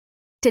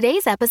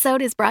Today's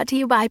episode is brought to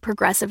you by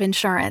Progressive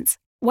Insurance.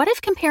 What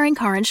if comparing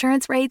car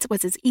insurance rates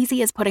was as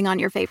easy as putting on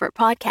your favorite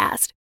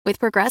podcast? With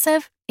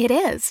Progressive, it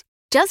is.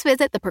 Just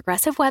visit the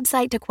Progressive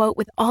website to quote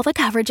with all the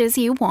coverages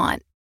you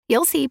want.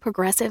 You'll see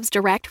Progressive's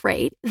direct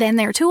rate, then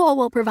their tool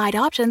will provide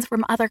options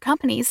from other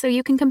companies so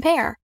you can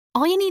compare.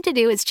 All you need to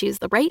do is choose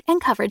the rate and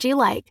coverage you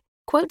like.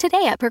 Quote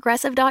today at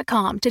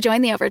Progressive.com to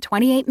join the over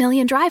 28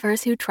 million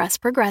drivers who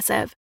trust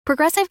Progressive.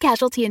 Progressive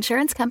Casualty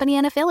Insurance Company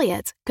and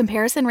Affiliates.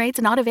 Comparison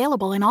rates not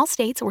available in all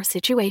states or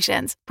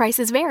situations.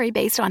 Prices vary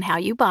based on how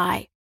you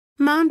buy.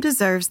 Mom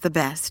deserves the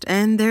best,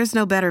 and there's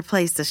no better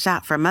place to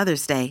shop for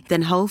Mother's Day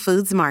than Whole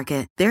Foods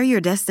Market. They're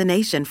your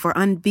destination for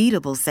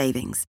unbeatable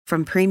savings,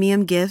 from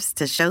premium gifts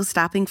to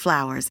show-stopping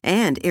flowers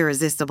and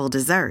irresistible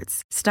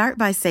desserts. Start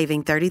by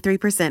saving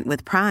 33%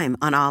 with Prime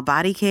on all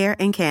body care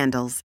and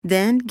candles.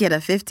 Then get a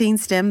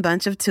 15-stem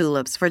bunch of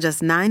tulips for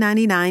just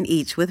 $9.99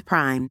 each with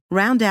Prime.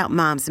 Round out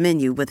Mom's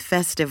menu with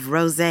festive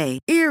rosé,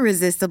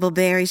 irresistible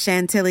berry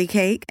chantilly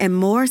cake, and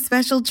more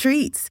special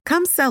treats.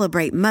 Come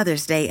celebrate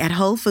Mother's Day at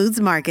Whole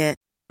Foods Market.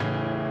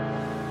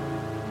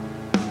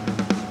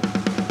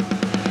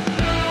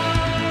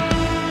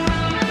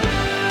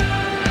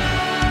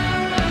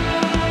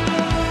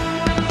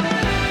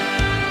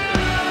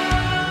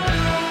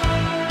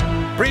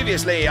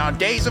 Previously on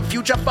Days of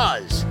Future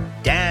Fuzz,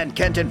 Dan,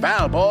 Kent, and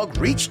Valborg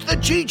reached the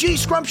GG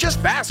Scrumptious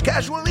Fast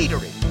Casual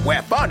Eatery,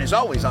 where fun is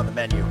always on the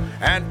menu,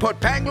 and put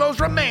Panglo's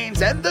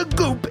remains and the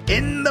goop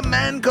in the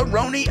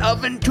Mancaroni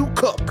oven to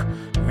cook.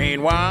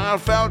 Meanwhile,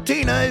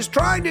 Feltina is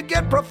trying to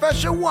get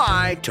Professor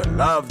Y to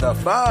love the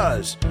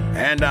fuzz.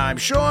 And I'm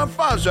sure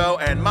Fuzzo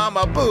and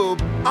Mama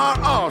Boob are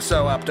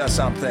also up to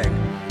something.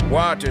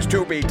 What is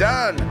to be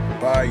done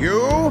by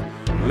you?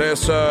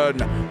 Listen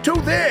to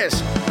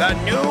this, the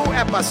new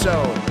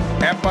episode,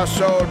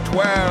 Episode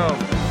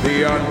 12,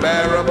 The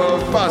Unbearable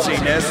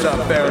Fuzziness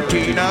of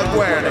Feltina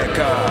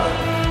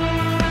Guernica.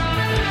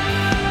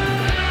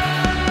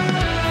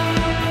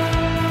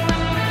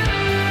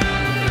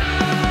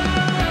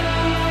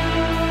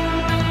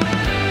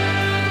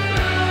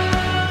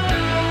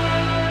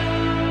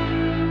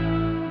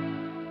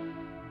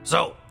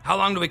 So, how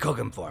long do we cook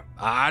him for?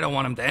 I don't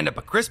want him to end up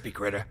a crispy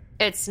critter.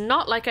 It's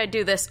not like I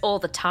do this all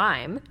the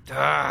time.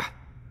 My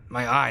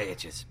eye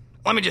itches.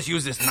 Let me just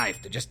use this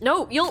knife to just...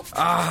 No, you'll...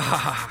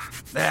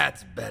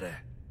 That's better.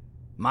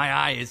 My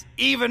eye is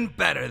even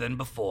better than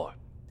before.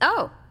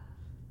 Oh.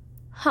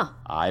 Huh.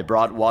 I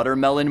brought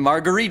watermelon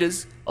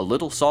margaritas. A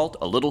little salt,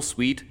 a little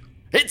sweet.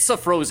 It's a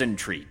frozen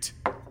treat.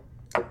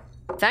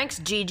 Thanks,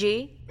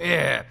 Gigi.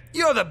 Yeah,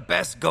 you're the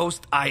best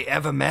ghost I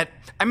ever met.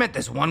 I met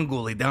this one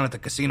ghoulie down at the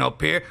casino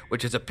pier,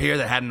 which is a pier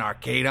that had an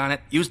arcade on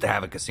it. Used to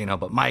have a casino,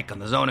 but Mike on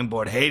the zoning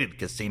board hated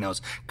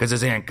casinos because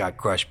his aunt got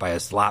crushed by a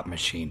slot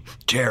machine.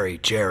 Jerry,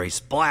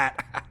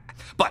 splat.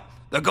 But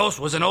the ghost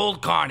was an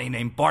old carny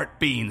named Bart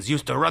Beans.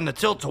 Used to run the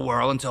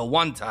tilt-a-whirl until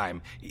one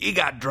time he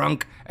got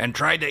drunk and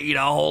tried to eat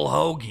a whole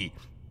hoagie.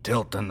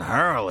 Tilt and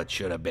hurl, it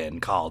should have been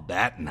called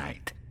that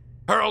night.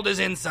 Hurled his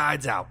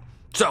insides out.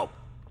 So...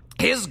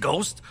 his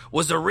ghost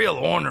was a real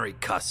ornery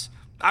cuss.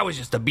 I was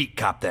just a beat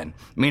cop then,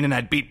 meaning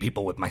I'd beat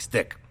people with my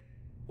stick.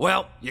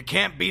 Well, you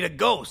can't beat a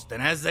ghost,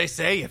 and as they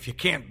say, if you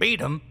can't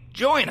beat 'em,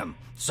 join 'em.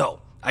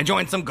 So, I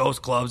joined some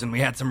ghost clubs and we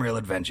had some real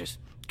adventures.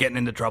 Getting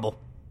into trouble,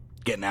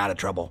 getting out of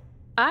trouble.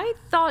 I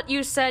thought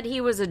you said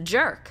he was a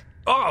jerk.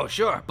 Oh,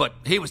 sure, but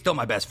he was still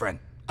my best friend.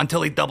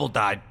 Until he double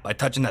died by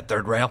touching that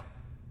third rail.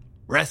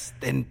 Rest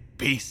in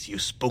peace, you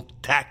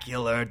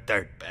spooktacular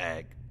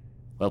dirtbag.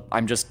 Well,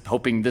 I'm just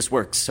hoping this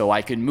works so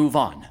I can move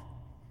on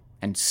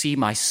and see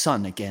my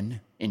son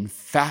again in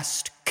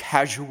fast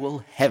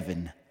casual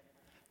heaven.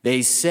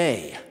 They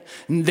say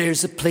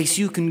there's a place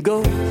you can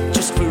go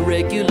just for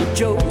regular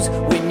Joes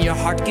when your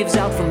heart gives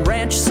out from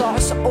ranch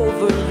sauce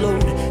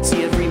overload.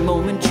 See every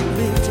moment you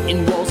lived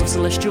in walls of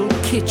celestial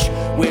kitsch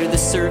where the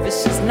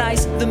service is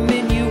nice, the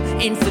menu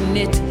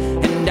infinite.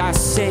 And I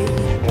say,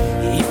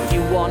 if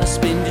you want to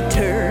spend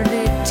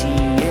eternity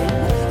in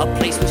a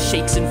place with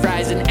shakes and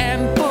fries and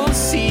ample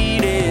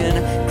seating,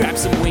 grab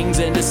some wings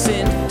and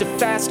ascend to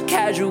fast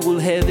casual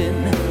heaven.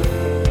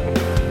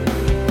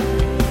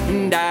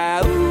 And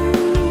I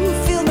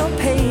feel no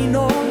pain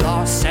or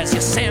loss as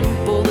you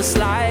sample the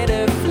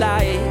slider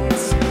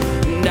flights.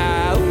 And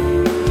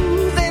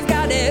they've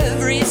got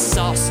every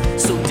sauce,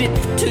 so dip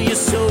to your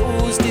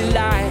soul's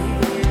delight.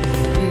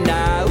 And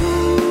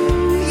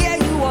yeah,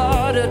 you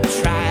ought to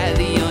try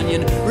the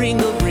onion ring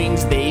of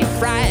rings they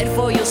fried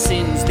for your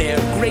sins.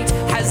 They're great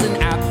as an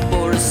app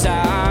or a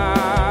side.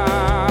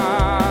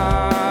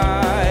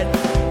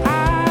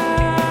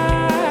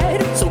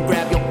 So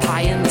grab your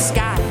pie in the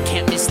sky,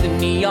 can't miss the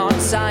neon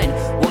sign.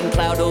 One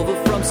cloud over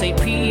from St.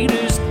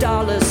 Peter's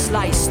dollar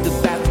slice. The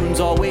bathroom's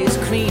always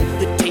clean,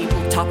 the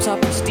tabletops are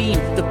pristine.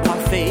 The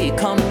parfait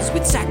comes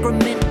with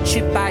sacrament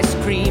chip ice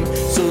cream.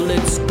 So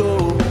let's go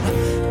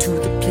to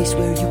the place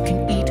where you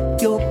can eat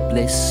your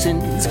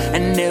blessings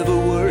and never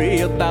worry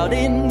about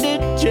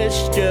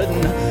indigestion,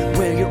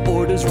 where your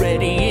order's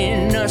ready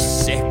in a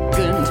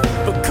second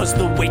because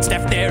the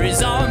waitstaff there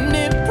is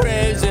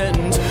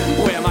omnipresent,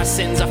 where my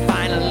sins are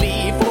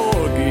finally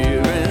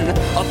forgiven.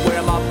 Up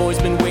where my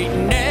boy's been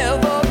waiting,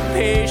 ever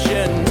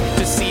patient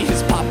to see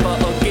his papa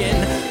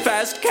again.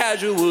 Fast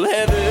casual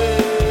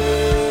heaven.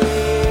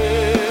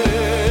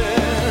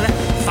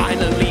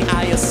 Finally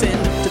I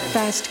ascend to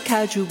fast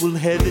casual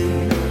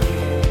heaven.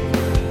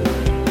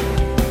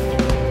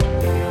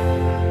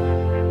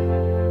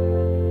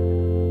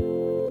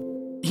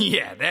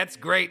 Yeah, that's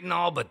great and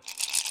all, but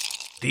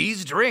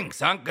these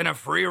drinks aren't gonna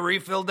free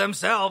refill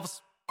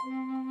themselves.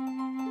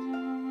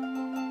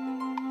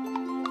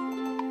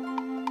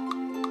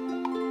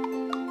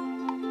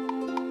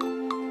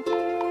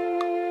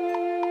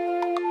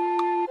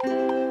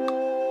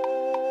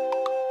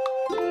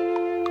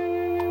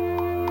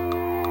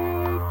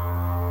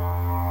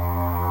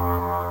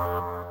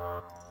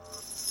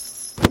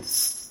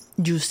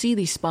 You see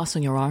these spots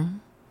on your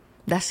arm?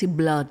 That's the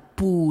blood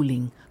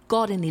pooling,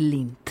 caught in the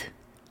lint.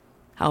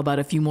 How about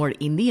a few more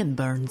Indian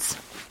burns?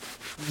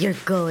 You're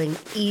going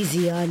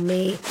easy on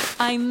me.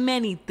 I'm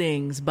many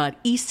things, but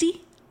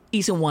easy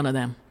isn't one of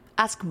them.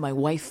 Ask my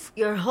wife.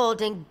 You're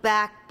holding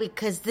back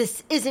because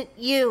this isn't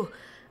you.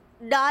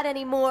 Not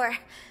anymore.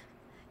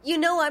 You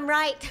know I'm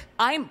right.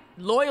 I'm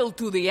loyal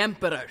to the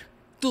Emperor,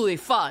 to the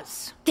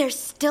fuzz. There's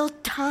still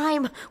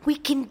time. We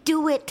can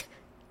do it.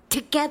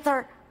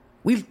 Together.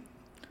 We'll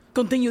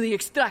continue the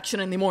extraction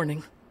in the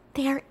morning.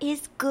 There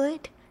is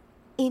good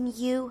in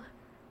you.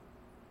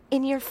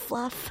 In your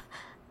fluff.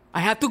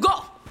 I have to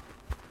go.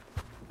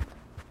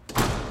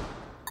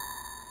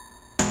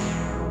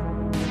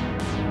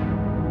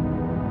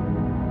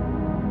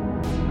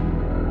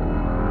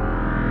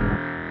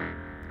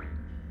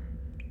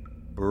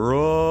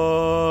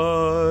 Brush.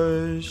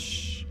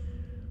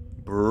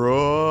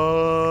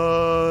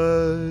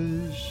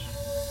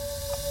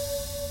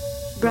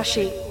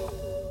 Brushy,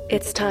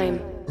 it's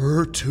time.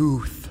 Her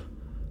tooth.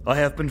 I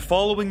have been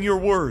following your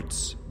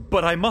words,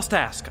 but I must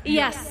ask.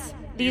 Yes,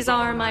 these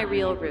are my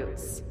real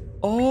roots.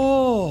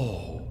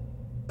 Oh.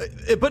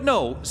 But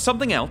no,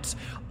 something else.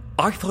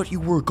 I thought you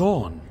were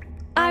gone.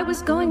 I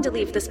was going to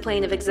leave this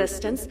plane of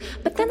existence,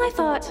 but then I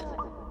thought,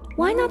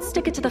 why not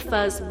stick it to the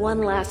fuzz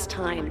one last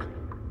time?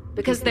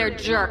 Because they're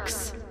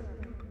jerks.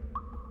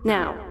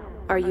 Now,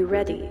 are you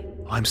ready?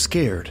 I'm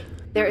scared.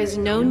 There is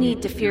no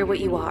need to fear what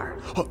you are.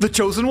 Oh, the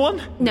chosen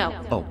one? No.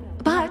 Oh.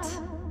 But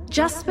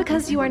just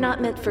because you are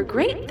not meant for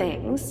great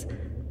things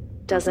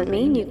doesn't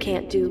mean you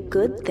can't do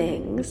good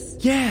things.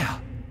 Yeah.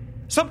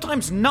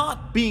 Sometimes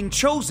not being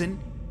chosen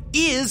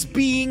is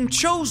being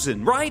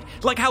chosen, right?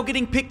 Like how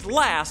getting picked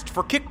last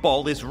for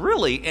kickball is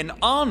really an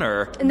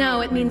honor.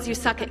 No, it means you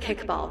suck at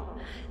kickball.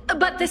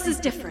 But this is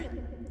different.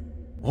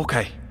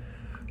 Okay.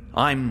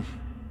 I'm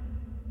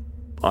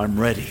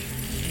ready.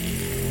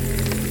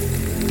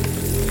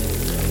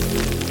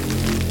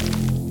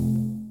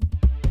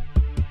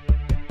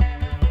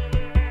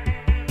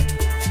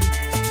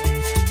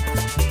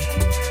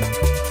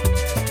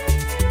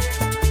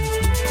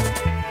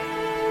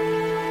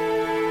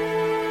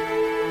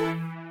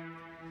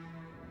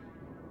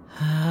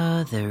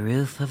 The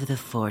roof of the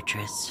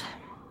fortress.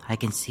 I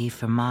can see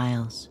for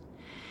miles.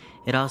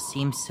 It all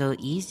seems so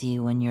easy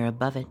when you're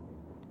above it,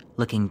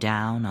 looking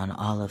down on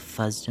all of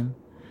Fuzzdom,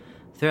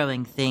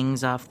 throwing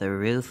things off the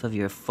roof of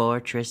your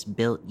fortress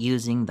built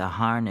using the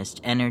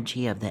harnessed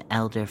energy of the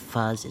Elder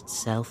Fuzz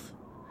itself.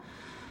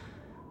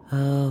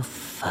 Oh,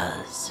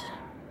 Fuzz.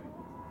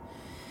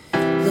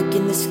 Look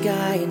in the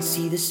sky and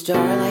see the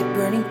starlight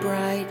burning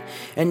bright,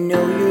 and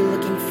know you're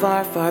looking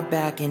far, far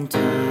back in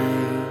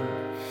time.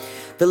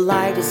 The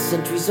light is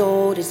centuries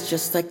old, it's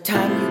just like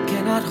time, you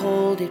cannot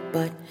hold it,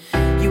 but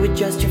you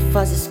adjust your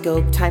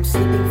fuzzoscope, time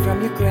slipping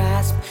from your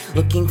grasp.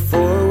 Looking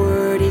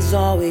forward is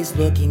always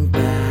looking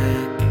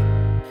back.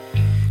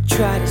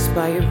 Try to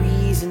spy a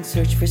reason,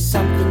 search for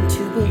something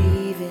to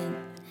believe in.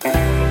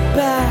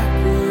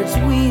 Backwards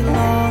we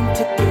long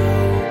to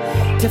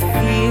go, to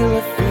feel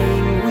a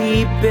thing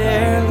we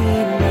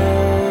barely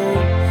know.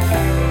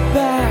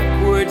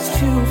 Backwards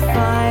to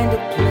find a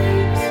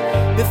place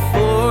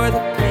before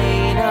the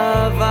pain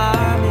of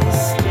our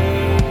mistakes.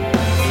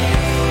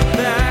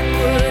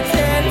 Backwards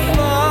and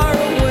far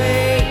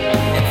away,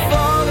 and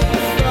falling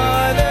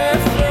farther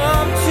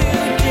from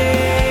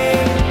today.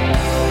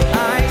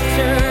 Eyes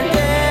turned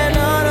and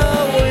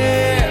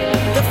unaware.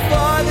 The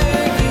farther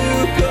you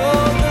go,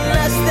 the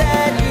less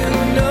that you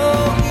know.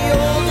 The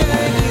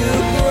older you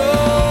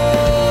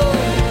grow.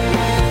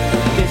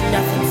 There's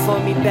nothing for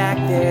me back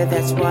there,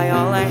 that's why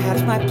all I have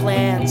is my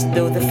plans.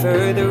 Though the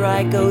further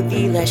I go,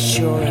 the less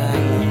sure I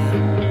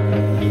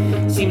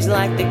am. Seems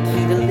like the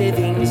key to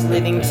living is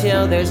living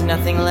till there's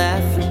nothing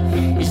left.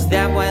 Is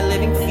that why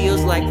living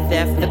feels like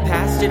theft? The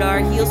past at our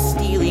heels,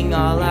 stealing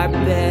all our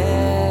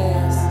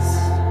bests.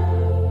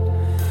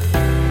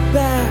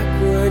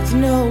 Backwards,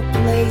 no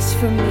place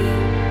for me,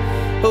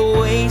 a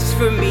waste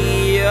for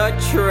me, a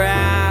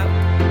trap.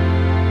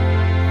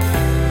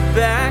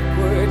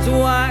 Backwards,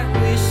 why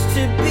wish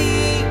to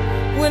be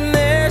when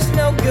there's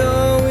no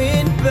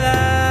going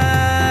back?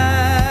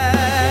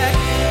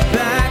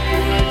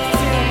 Backwards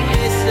to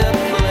miss a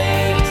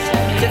place,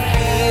 to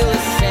feel a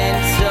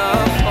sense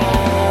of home.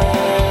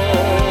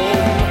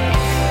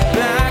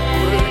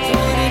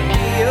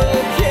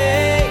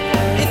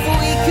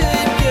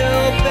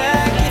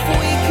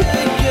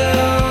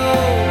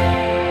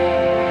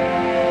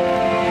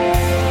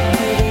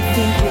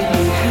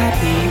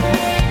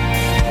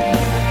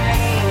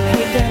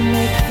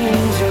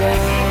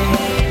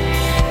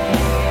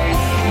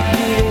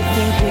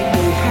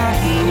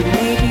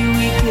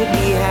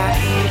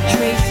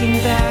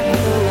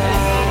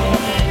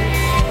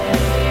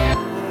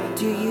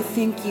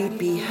 you'd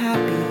be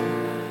happy.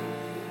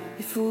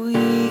 If we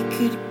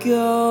could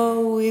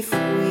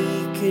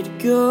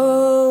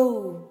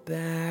go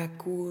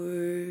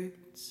backwards.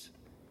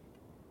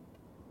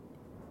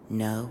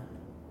 No.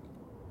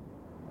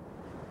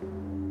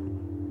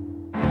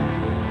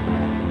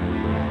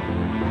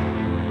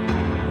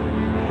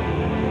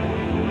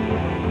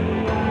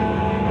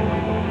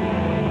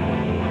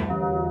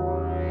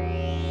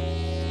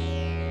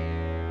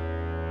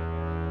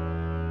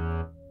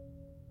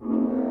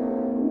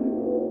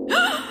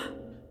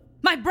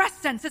 My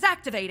breast sense is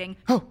activating.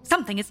 Oh.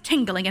 Something is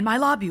tingling in my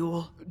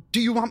lobule.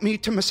 Do you want me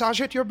to massage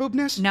it, your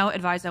boobness? No,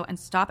 Adviso, and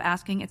stop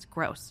asking. It's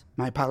gross.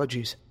 My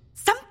apologies.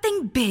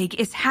 Something big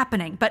is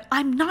happening, but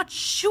I'm not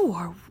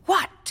sure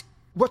what.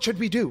 What should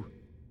we do?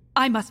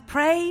 I must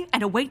pray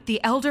and await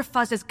the Elder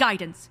Fuzz's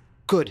guidance.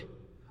 Good.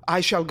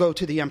 I shall go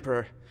to the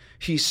Emperor.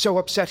 He's so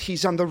upset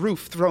he's on the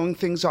roof throwing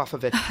things off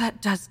of it.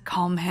 That does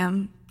calm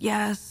him,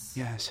 yes.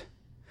 Yes.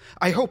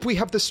 I hope we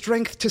have the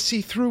strength to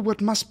see through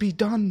what must be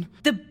done.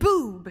 The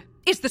boob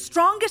is the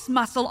strongest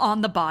muscle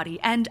on the body,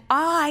 and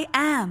I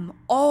am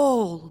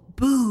all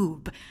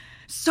boob.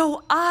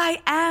 So I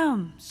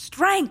am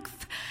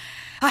strength.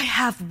 I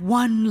have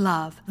one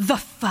love, the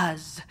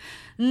fuzz.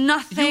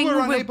 Nothing You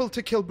were unable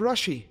to kill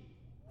Brushy.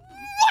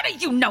 What do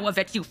you know of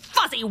it, you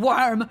fuzzy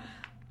worm?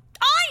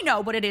 I know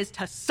what it is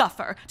to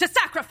suffer, to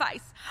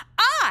sacrifice.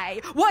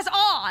 I was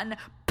on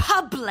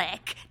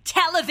public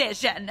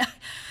television.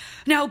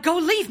 Now go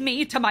leave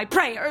me to my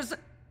prayers.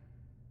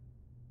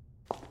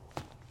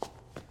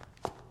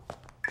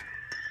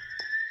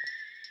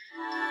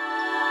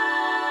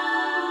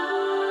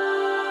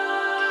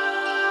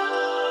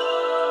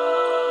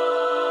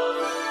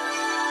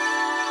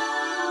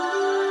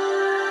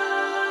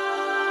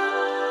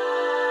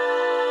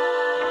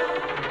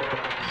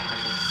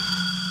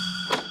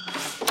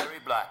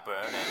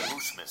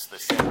 The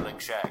shambling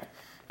shag.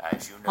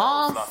 As you know,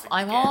 Off, fluffing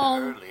I'm began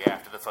on. early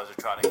after the fuzzer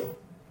trotting.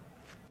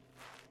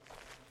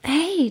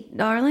 Hey,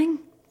 darling.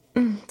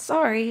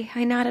 Sorry,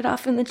 I nodded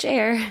off in the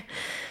chair.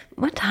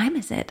 What time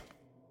is it?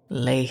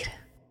 Late.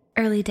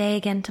 Early day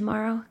again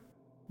tomorrow?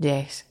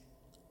 Yes.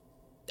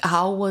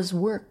 How was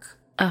work?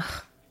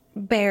 Ugh.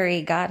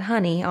 Barry got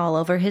honey all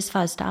over his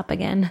fuzz top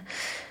again.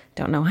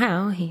 Don't know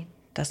how. He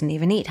doesn't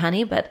even eat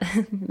honey, but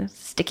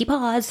sticky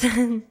paws.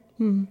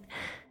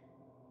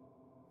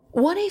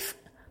 What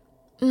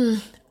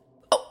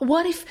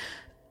if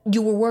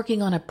you were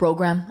working on a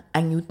program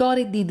and you thought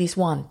it did this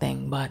one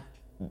thing, but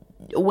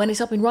when it's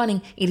up and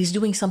running, it is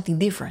doing something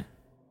different?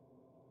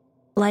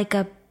 Like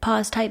a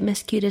pause type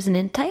miscued as an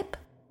int type?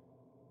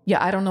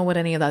 Yeah, I don't know what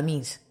any of that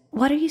means.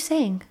 What are you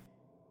saying?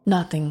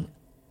 Nothing.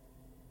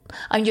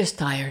 I'm just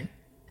tired.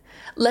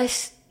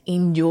 Let's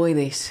enjoy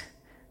this.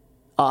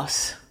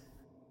 Us.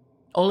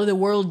 All of the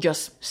world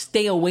just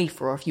stay away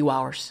for a few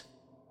hours.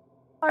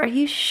 Are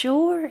you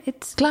sure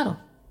it's... Claro.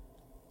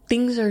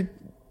 Things are...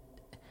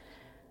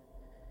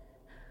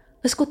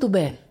 Let's go to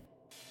bed.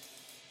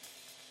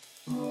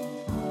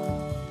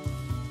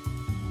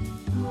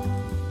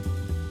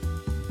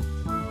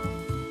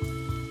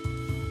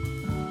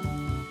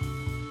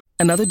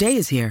 Another day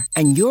is here,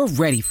 and you're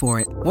ready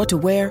for it. What to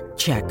wear?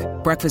 Check.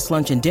 Breakfast,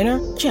 lunch, and dinner?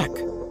 Check.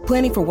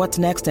 Planning for what's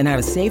next and how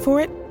to save for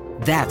it?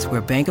 That's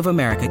where Bank of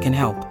America can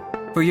help.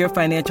 For your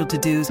financial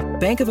to-dos,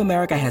 Bank of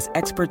America has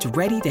experts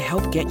ready to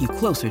help get you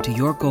closer to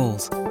your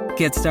goals.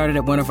 Get started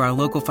at one of our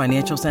local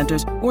financial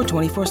centers or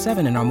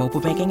 24/7 in our mobile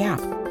banking app.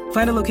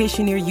 Find a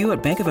location near you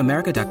at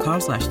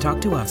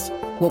bankofamerica.com/talktous.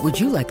 What would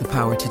you like the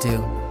power to do?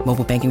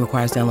 Mobile banking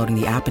requires downloading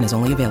the app and is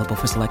only available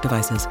for select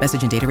devices.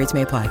 Message and data rates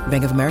may apply.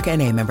 Bank of America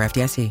N.A., member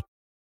FDIC.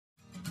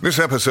 This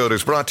episode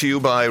is brought to you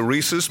by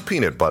Reese's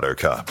Peanut Butter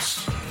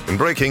Cups. In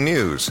breaking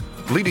news,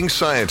 leading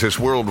scientists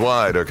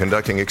worldwide are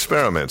conducting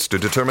experiments to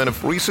determine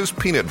if Reese's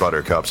Peanut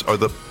Butter Cups are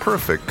the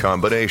perfect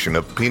combination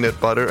of peanut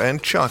butter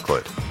and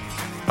chocolate.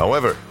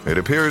 However, it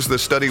appears the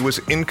study was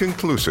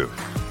inconclusive,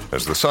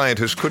 as the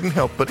scientists couldn't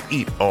help but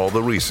eat all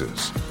the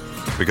Reese's.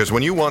 Because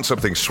when you want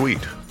something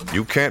sweet,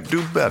 you can't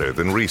do better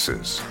than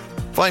Reese's.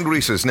 Find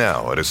Reese's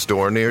now at a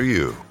store near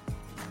you.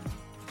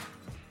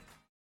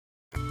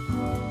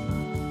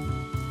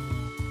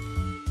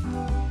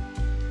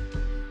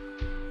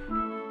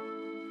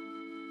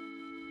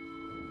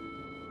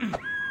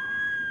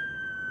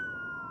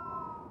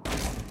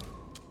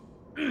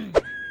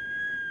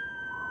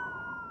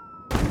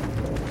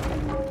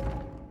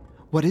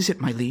 What is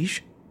it, my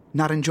liege?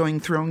 Not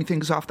enjoying throwing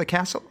things off the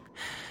castle?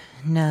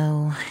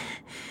 No.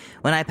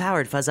 When I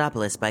powered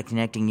Fuzzopolis by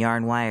connecting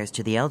yarn wires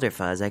to the Elder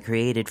Fuzz, I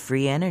created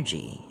free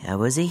energy. I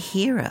was a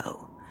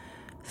hero.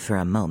 For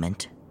a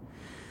moment.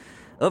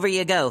 Over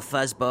you go,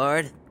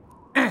 Fuzzboard.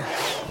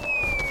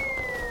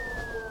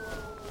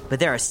 But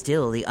there are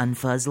still the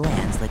unfuzzed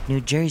lands like New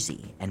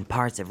Jersey and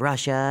parts of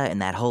Russia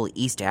and that whole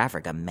East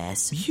Africa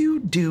mess. You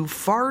do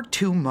far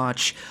too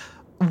much.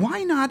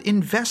 Why not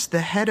invest the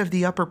head of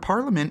the upper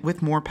parliament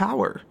with more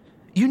power?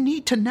 You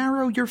need to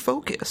narrow your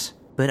focus.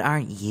 But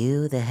aren't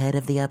you the head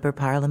of the upper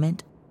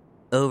parliament?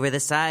 Over the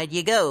side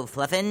you go,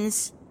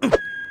 Fluffins.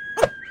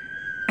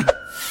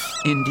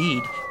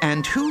 Indeed,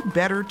 And who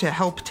better to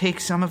help take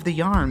some of the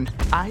yarn?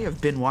 I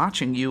have been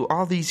watching you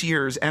all these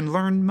years and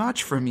learned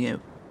much from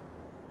you.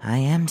 I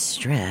am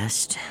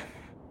stressed.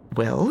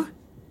 Well,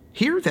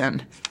 here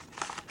then.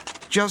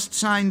 Just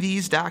sign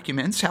these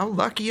documents. How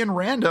lucky and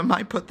random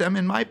I put them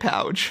in my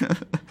pouch.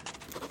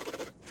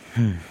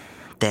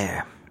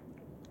 There.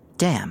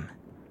 Damn.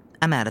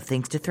 I'm out of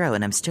things to throw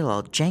and I'm still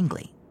all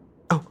jangly.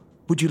 Oh,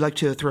 would you like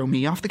to throw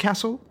me off the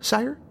castle,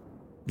 sire?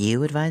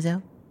 You,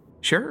 Adviso?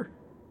 Sure.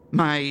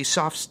 My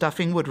soft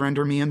stuffing would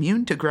render me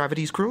immune to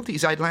gravity's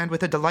cruelties. I'd land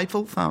with a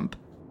delightful thump.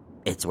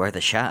 It's worth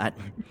a shot.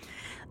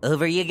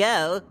 Over you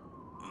go.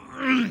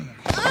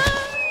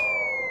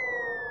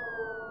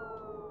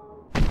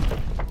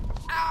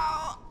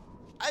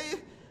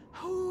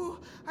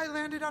 I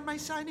landed on my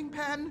signing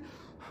pen.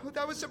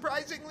 That was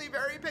surprisingly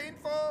very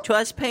painful.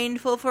 'Twas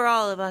painful for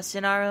all of us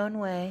in our own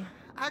way.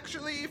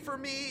 Actually, for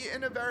me,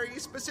 in a very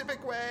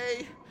specific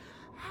way.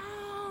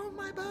 Oh,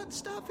 my butt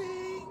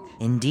stuffing.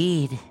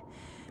 Indeed.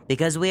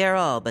 Because we are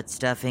all but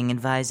stuffing,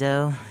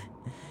 Adviso.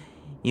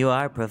 You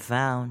are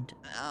profound.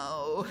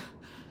 Oh.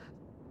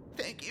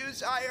 Thank you,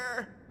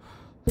 sire.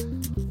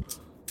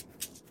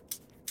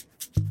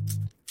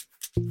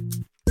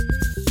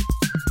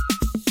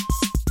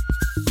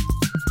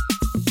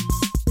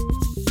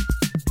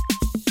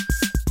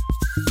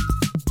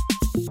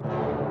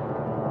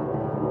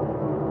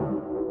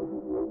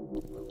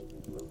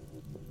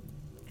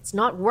 It's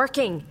not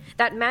working.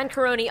 That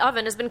macaroni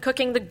oven has been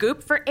cooking the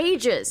goop for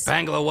ages.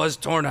 Panglo was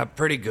torn up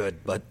pretty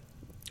good, but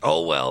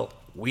oh well.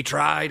 We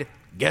tried.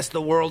 Guess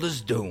the world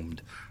is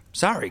doomed.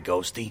 Sorry,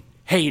 Ghosty.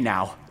 Hey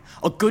now,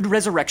 a good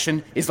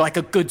resurrection is like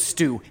a good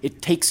stew. It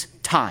takes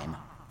time.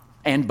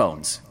 And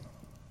bones.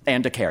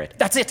 And a carrot.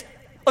 That's it!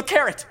 A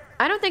carrot!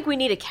 I don't think we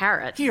need a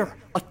carrot. Here,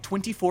 a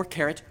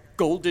 24-carat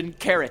golden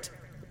carrot.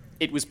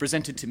 It was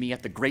presented to me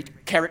at the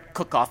Great Carrot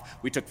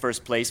Cook-Off. We took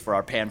first place for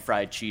our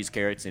pan-fried cheese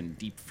carrots and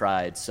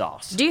deep-fried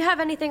sauce. Do you have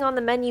anything on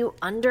the menu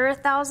under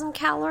 1,000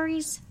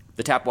 calories?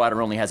 The tap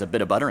water only has a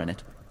bit of butter in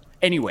it.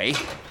 Anyway,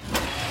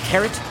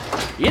 carrot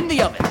in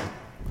the oven.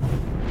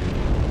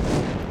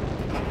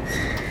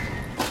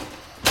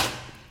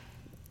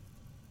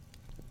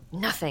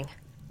 Nothing.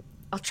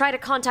 I'll try to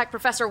contact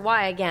Professor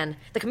Y again.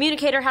 The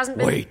communicator hasn't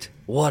been... Wait,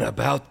 what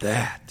about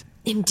that?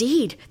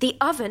 Indeed, the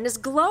oven is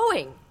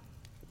glowing.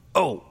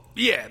 Oh,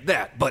 yeah,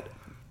 that, but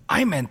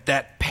I meant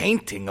that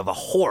painting of a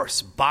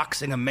horse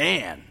boxing a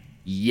man.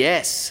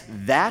 Yes,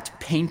 that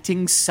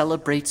painting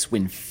celebrates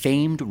when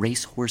famed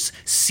racehorse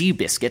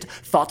Seabiscuit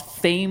fought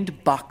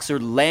famed boxer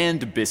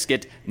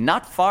Landbiscuit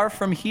not far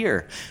from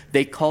here.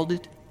 They called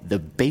it the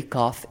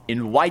Bake-Off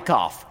in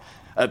Wyckoff.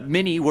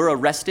 Many were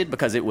arrested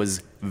because it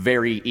was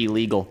very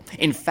illegal.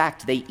 In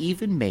fact, they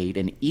even made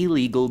an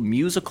illegal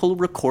musical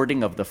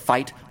recording of the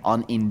fight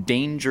on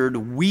endangered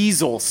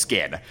weasel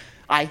skin.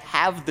 I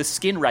have the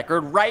skin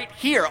record right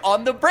here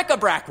on the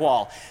bric-a-brac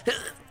wall.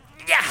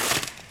 Yeah,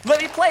 let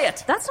me play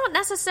it. That's not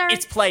necessary.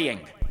 It's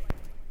playing.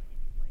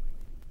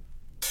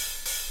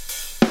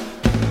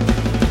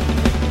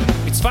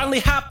 It's finally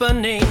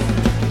happening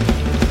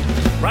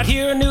right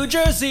here in New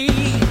Jersey.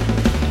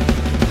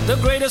 The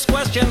greatest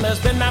question, there's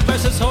been man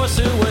versus horse.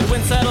 Who would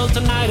win, settled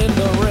tonight in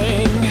the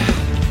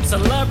ring?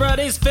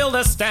 Celebrities fill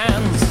the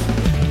stands.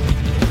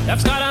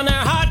 F's got on their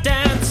hot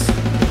dance.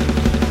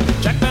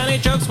 Jack Benny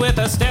jokes with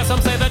a stare. Some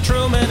say that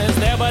Truman is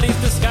there, but he's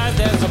disguised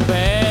as a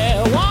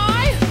bear.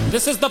 Why?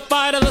 This is the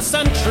fight of the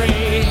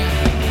century.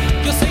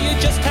 You say you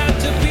just had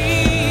to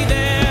be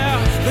there.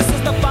 This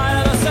is the fight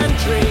of the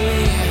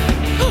century.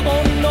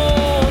 Oh no,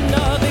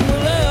 nothing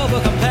will ever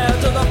compare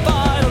to the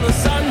fight of the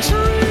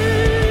century.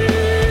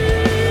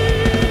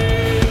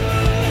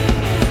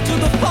 To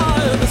the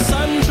fight of the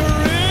century.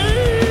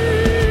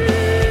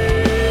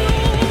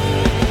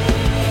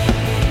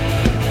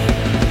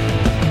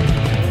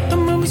 The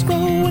rumors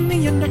grow and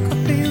the undercut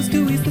fails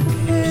to ease the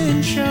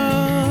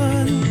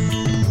tension.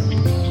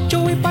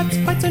 Joey fights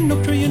and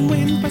Octrian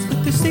wins by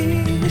split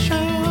decision.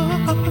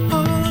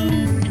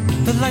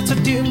 The lights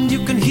are dimmed,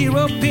 you can hear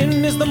a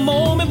pin as the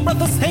moment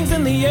brothers hangs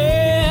in the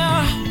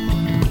air.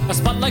 A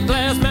spotlight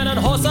glares, man and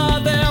horse are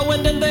there.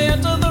 When then they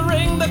enter the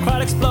ring, the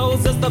crowd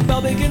explodes as the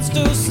bell begins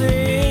to sing.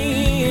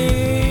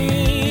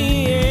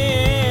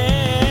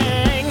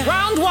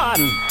 Round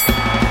one.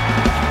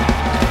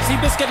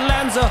 Seabiscuit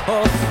lands a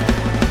hoof.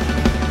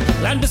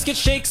 Landbiscuit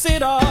shakes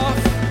it off.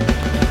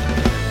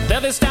 There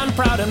they stand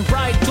proud and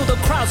bright to the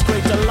crowd's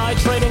great delight,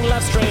 trading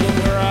lefts, trading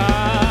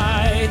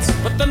rights.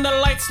 But then the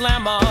lights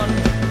slam on.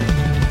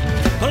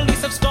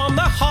 Police have stormed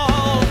the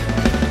hall.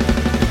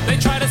 They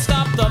try to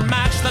stop the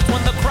match. That's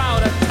when the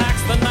crowd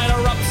attacks. The night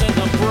erupts in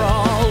a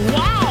brawl.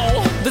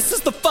 Wow! This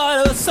is the fight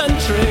of the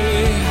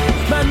century.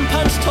 Man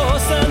punched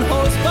horse and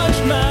horse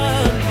punched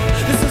man.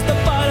 This is the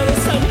fight of the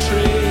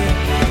century.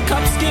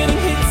 Cops getting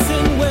hits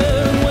and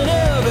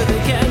whenever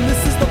they can.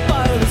 This is the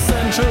fight of the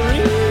century.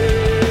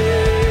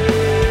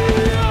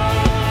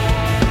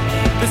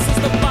 This is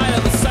the fight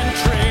of the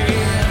century.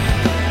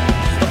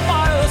 The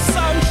fight of the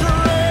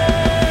century.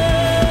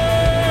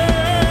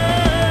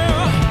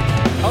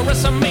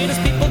 Arrests are made as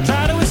people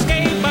try to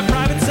escape by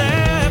private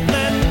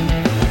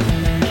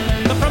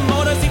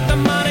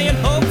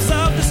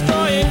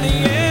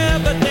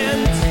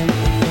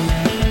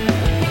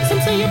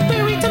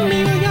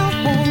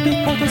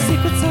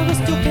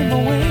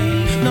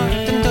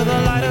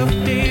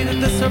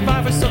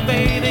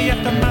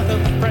aftermath of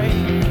the fray.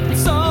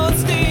 It's on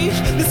stage,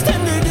 this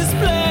tender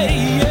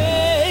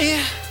display.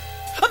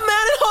 A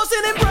man and horse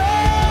in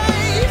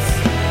embrace.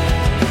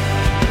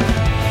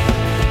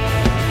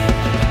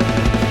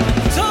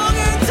 Tongue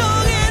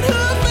and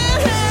hoof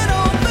and head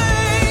on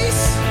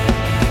base.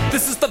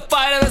 This is the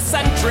fight of the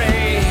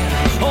century.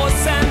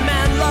 Horse and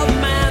man, love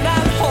man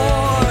and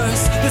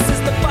horse. This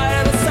is the fight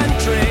of the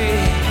century.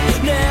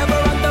 Never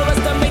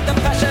underestimate the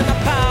passion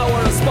and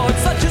power of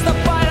sports. Such is the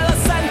fight of the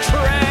century.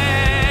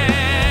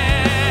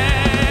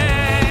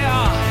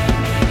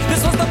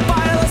 This was the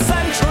fight of the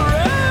century.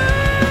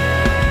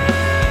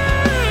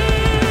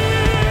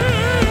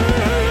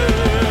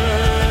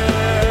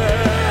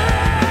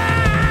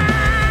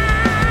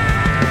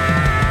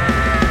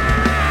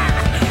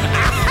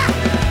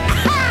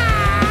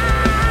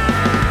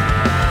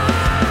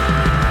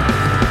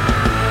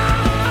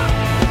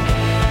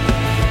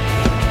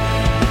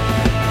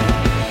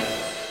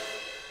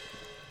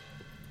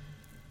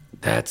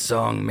 That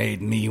song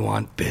made me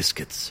want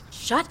biscuits.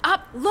 Shut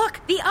up!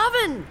 Look, the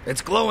oven!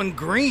 It's glowing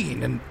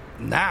green, and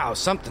now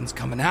something's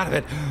coming out of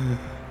it.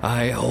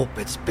 I hope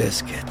it's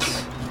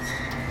biscuits.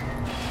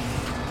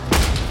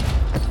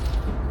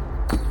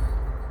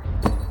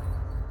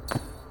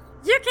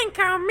 You can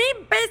call me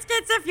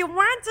Biscuits if you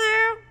want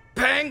to.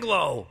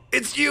 Panglo,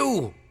 it's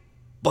you!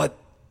 But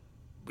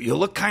you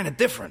look kind of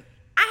different.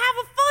 I have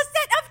a full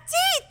set of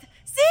teeth!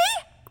 See?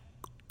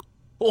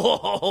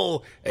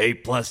 Whoa, A+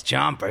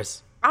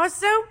 chompers.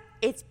 Also,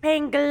 it's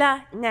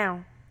Pangla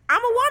now.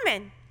 I'm a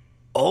woman.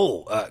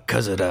 Oh,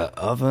 'cause of the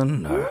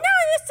oven? Or... No,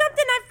 it's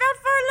something I felt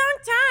for a long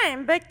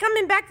time. But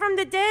coming back from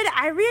the dead,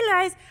 I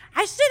realized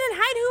I shouldn't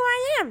hide who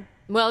I am.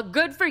 Well,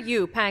 good for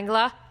you,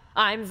 Pangla.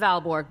 I'm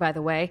Valborg, by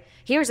the way.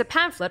 Here's a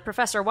pamphlet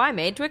Professor Y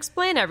made to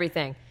explain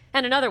everything.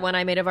 And another one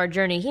I made of our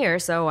journey here,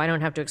 so I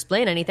don't have to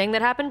explain anything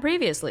that happened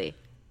previously.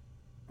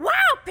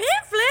 Wow,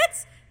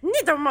 pamphlets!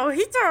 Nido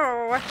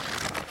mojito!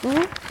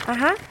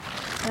 Uh-huh.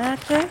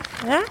 Okay,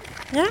 yeah.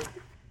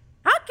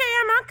 Okay,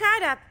 I'm all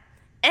caught up.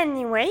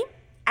 Anyway,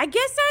 I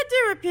guess I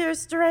do appear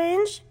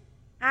strange.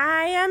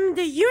 I am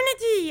the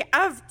unity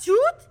of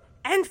tooth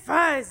and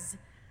fuzz.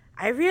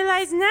 I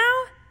realize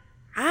now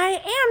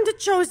I am the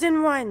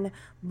chosen one,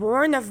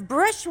 born of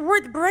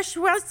Brushworth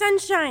Brushwell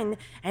Sunshine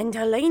and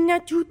Helena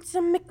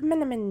Toothsome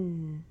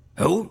McMenamin.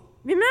 Who?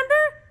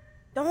 Remember?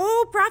 The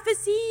whole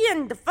prophecy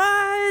and the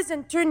fuzz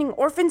and turning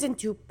orphans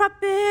into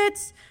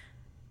puppets,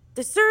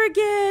 the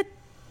surrogate,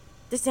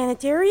 the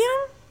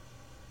sanitarium,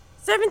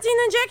 17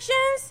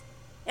 injections?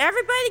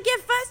 Everybody get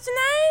fuzz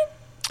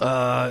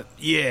tonight?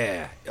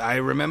 Yeah, I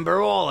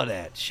remember all of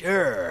that,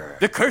 sure.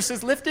 The curse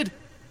is lifted.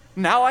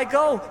 Now I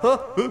go.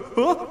 Goodbye,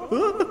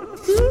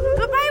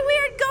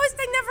 weird ghost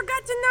I never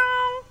got to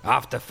know.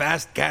 Off to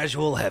fast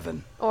casual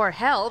heaven. Or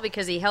hell,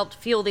 because he helped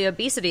fuel the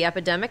obesity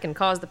epidemic and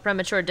caused the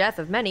premature death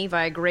of many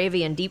via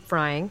gravy and deep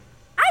frying.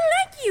 I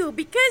like you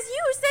because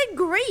you said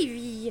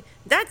gravy.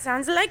 That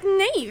sounds like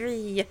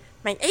navy.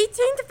 My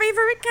 18th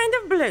favorite kind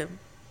of blue.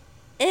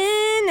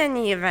 In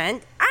any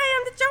event, I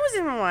am the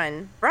chosen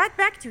one, brought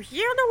back to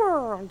heal the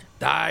world.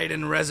 Died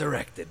and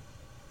resurrected.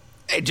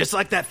 Hey, just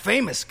like that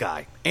famous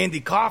guy,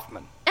 Andy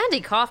Kaufman. Andy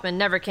Kaufman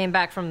never came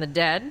back from the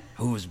dead.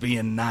 Who's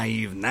being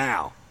naive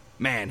now?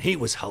 Man, he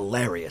was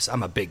hilarious.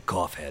 I'm a big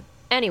cough head.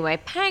 Anyway,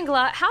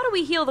 Pangla, how do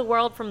we heal the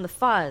world from the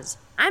fuzz?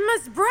 I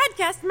must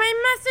broadcast my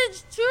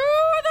message to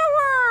the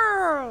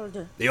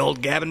world. The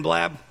old Gavin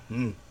Blab?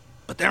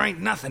 But there ain't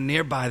nothing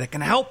nearby that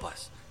can help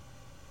us.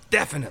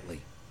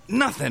 Definitely.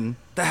 Nothing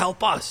to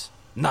help us.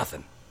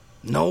 Nothing.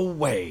 No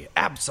way.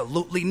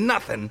 Absolutely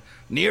nothing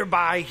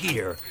nearby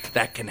here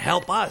that can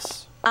help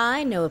us.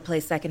 I know a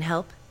place that can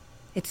help.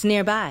 It's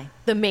nearby.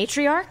 The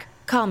matriarch?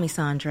 Call me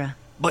Sandra.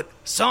 But,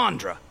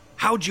 Sandra,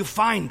 how'd you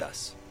find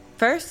us?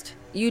 First,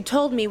 you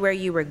told me where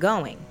you were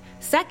going.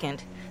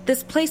 Second,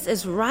 this place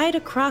is right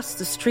across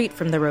the street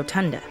from the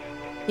rotunda.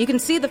 You can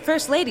see the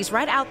first ladies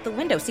right out the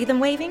window. See them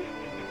waving?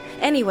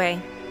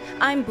 Anyway,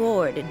 I'm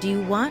bored. Do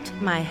you want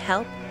my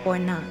help or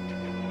not?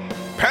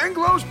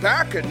 Panglo's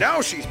back and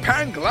now she's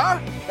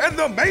Pangla? And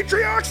the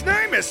matriarch's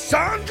name is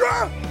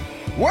Sandra?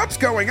 What's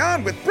going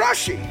on with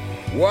Brushy?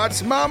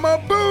 What's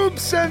Mama Boob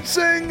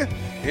sensing?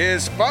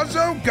 Is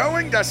Fuzzo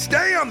going to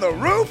stay on the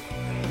roof?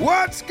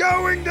 What's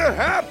going to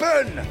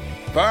happen?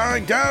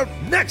 Find out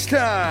next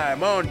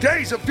time on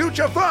Days of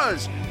Future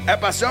Fuzz,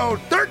 episode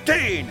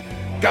 13,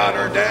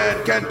 Goddard and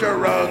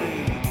Kenterung.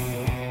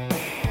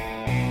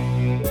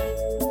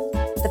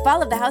 The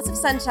Fall of the House of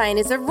Sunshine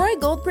is a Roy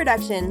Gold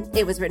production.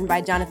 It was written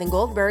by Jonathan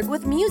Goldberg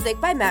with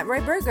music by Matt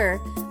Roy Berger.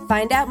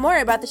 Find out more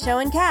about the show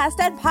and cast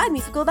at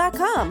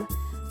podmusical.com.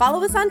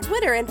 Follow us on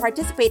Twitter and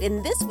participate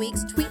in this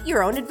week's Tweet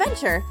Your Own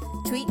Adventure.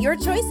 Tweet your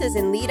choices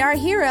and lead our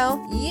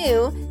hero,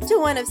 you, to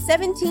one of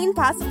 17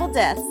 possible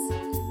deaths.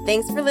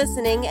 Thanks for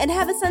listening and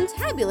have a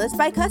suntabulous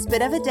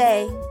bicuspid of a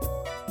day.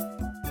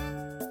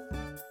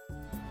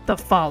 The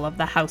Fall of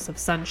the House of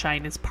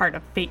Sunshine is part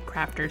of Fate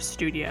Crafters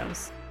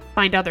Studios.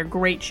 Find other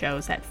great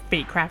shows at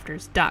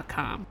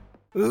fatecrafters.com.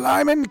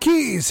 Lyman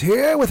Keys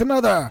here with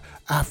another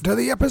After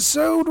the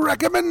Episode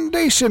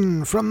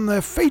recommendation from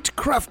the Fate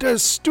Crafters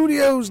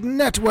Studios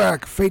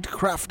Network,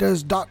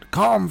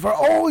 fatecrafters.com, for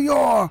all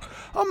your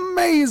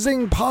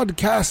amazing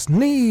podcast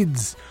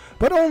needs.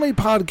 But only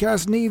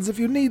podcast needs. If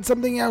you need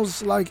something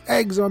else like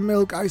eggs or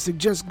milk, I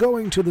suggest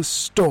going to the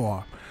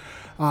store,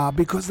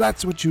 because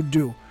that's what you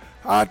do.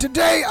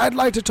 Today, I'd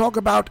like to talk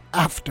about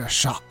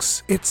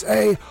Aftershocks. It's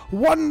a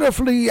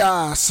wonderfully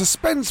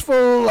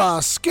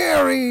suspenseful,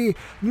 scary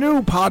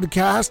new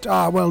podcast.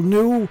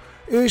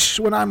 New-ish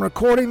when I'm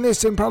recording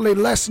this, and probably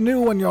less new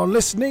when you're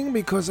listening,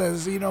 because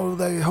as you know,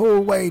 the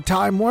whole way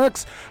time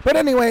works. But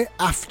anyway,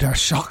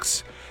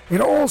 Aftershocks. It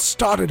all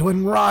started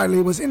when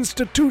Riley was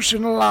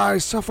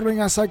institutionalized,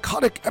 suffering a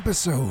psychotic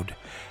episode.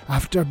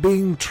 After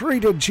being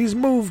treated, she's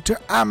moved to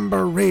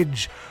Amber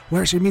Ridge,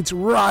 where she meets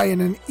Ryan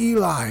and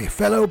Eli,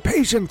 fellow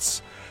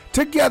patients.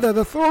 Together,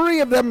 the three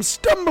of them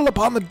stumble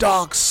upon the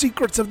dark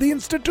secrets of the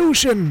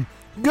institution.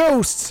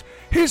 Ghosts,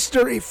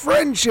 history,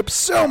 friendship,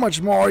 so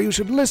much more. You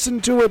should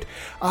listen to it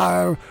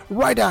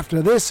right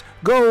after this.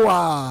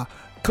 Go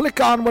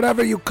click on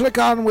whatever you click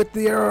on with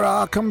your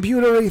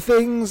computery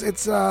things.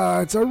 It's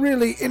a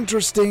really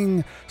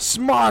interesting,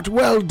 smart,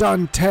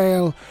 well-done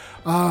tale.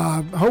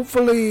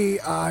 Hopefully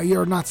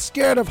you're not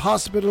scared of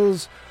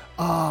hospitals,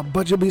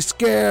 but you'll be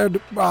scared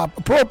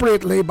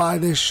appropriately by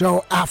this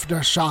show,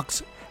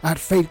 Aftershocks, at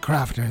Fate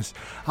Crafters.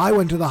 I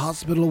went to the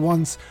hospital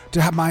once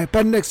to have my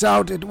appendix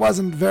out. It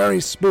wasn't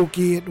very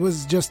spooky. It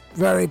was just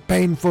very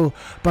painful,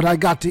 but I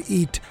got to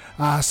eat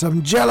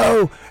some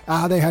Jell-O.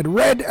 They had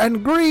red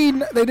and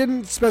green. They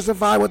didn't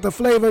specify what the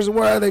flavors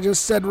were. They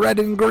just said red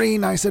and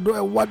green. I said,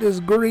 well, what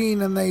is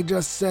green? And they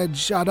just said,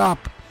 shut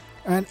up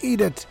and eat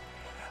it.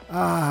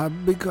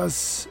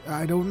 Because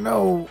I don't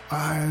know,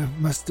 I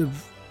must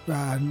have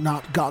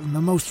not gotten the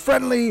most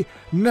friendly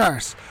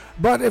nurse.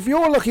 But if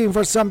you're looking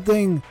for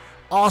something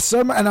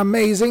awesome and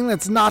amazing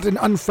that's not an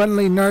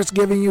unfriendly nurse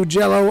giving you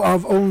Jell-O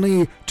of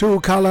only 2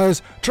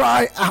 colors,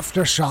 try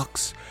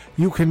Aftershocks.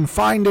 You can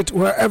find it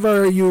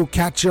wherever you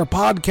catch your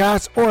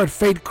podcasts, or at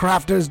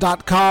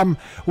fatecrafters.com,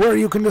 where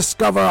you can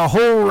discover a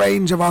whole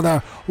range of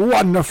other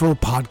wonderful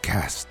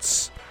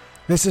podcasts.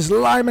 This is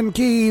Lyman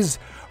Keys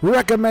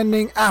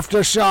recommending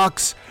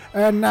Aftershocks,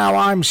 and now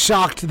I'm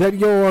shocked that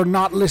you're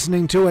not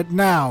listening to it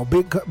now,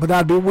 but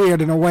that'd be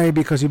weird in a way,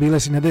 because you'd be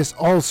listening to this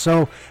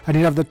also, and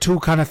you'd have the two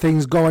kind of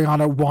things going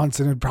on at once,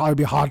 and it'd probably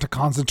be hard to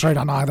concentrate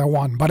on either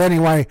one. But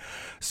anyway,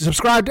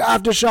 subscribe to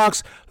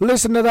Aftershocks,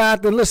 listen to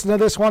that, then listen to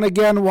this one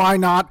again, why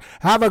not?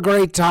 Have a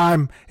great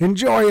time,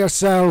 enjoy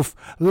yourself.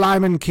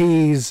 Lyman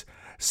Keys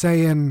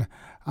saying,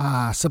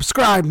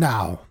 subscribe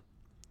now.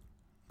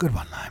 Good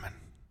one, Lyman.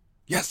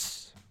 Yes.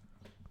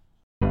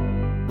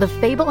 The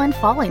Fable and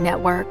Folly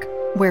Network,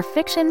 where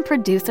fiction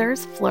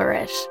producers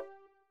flourish.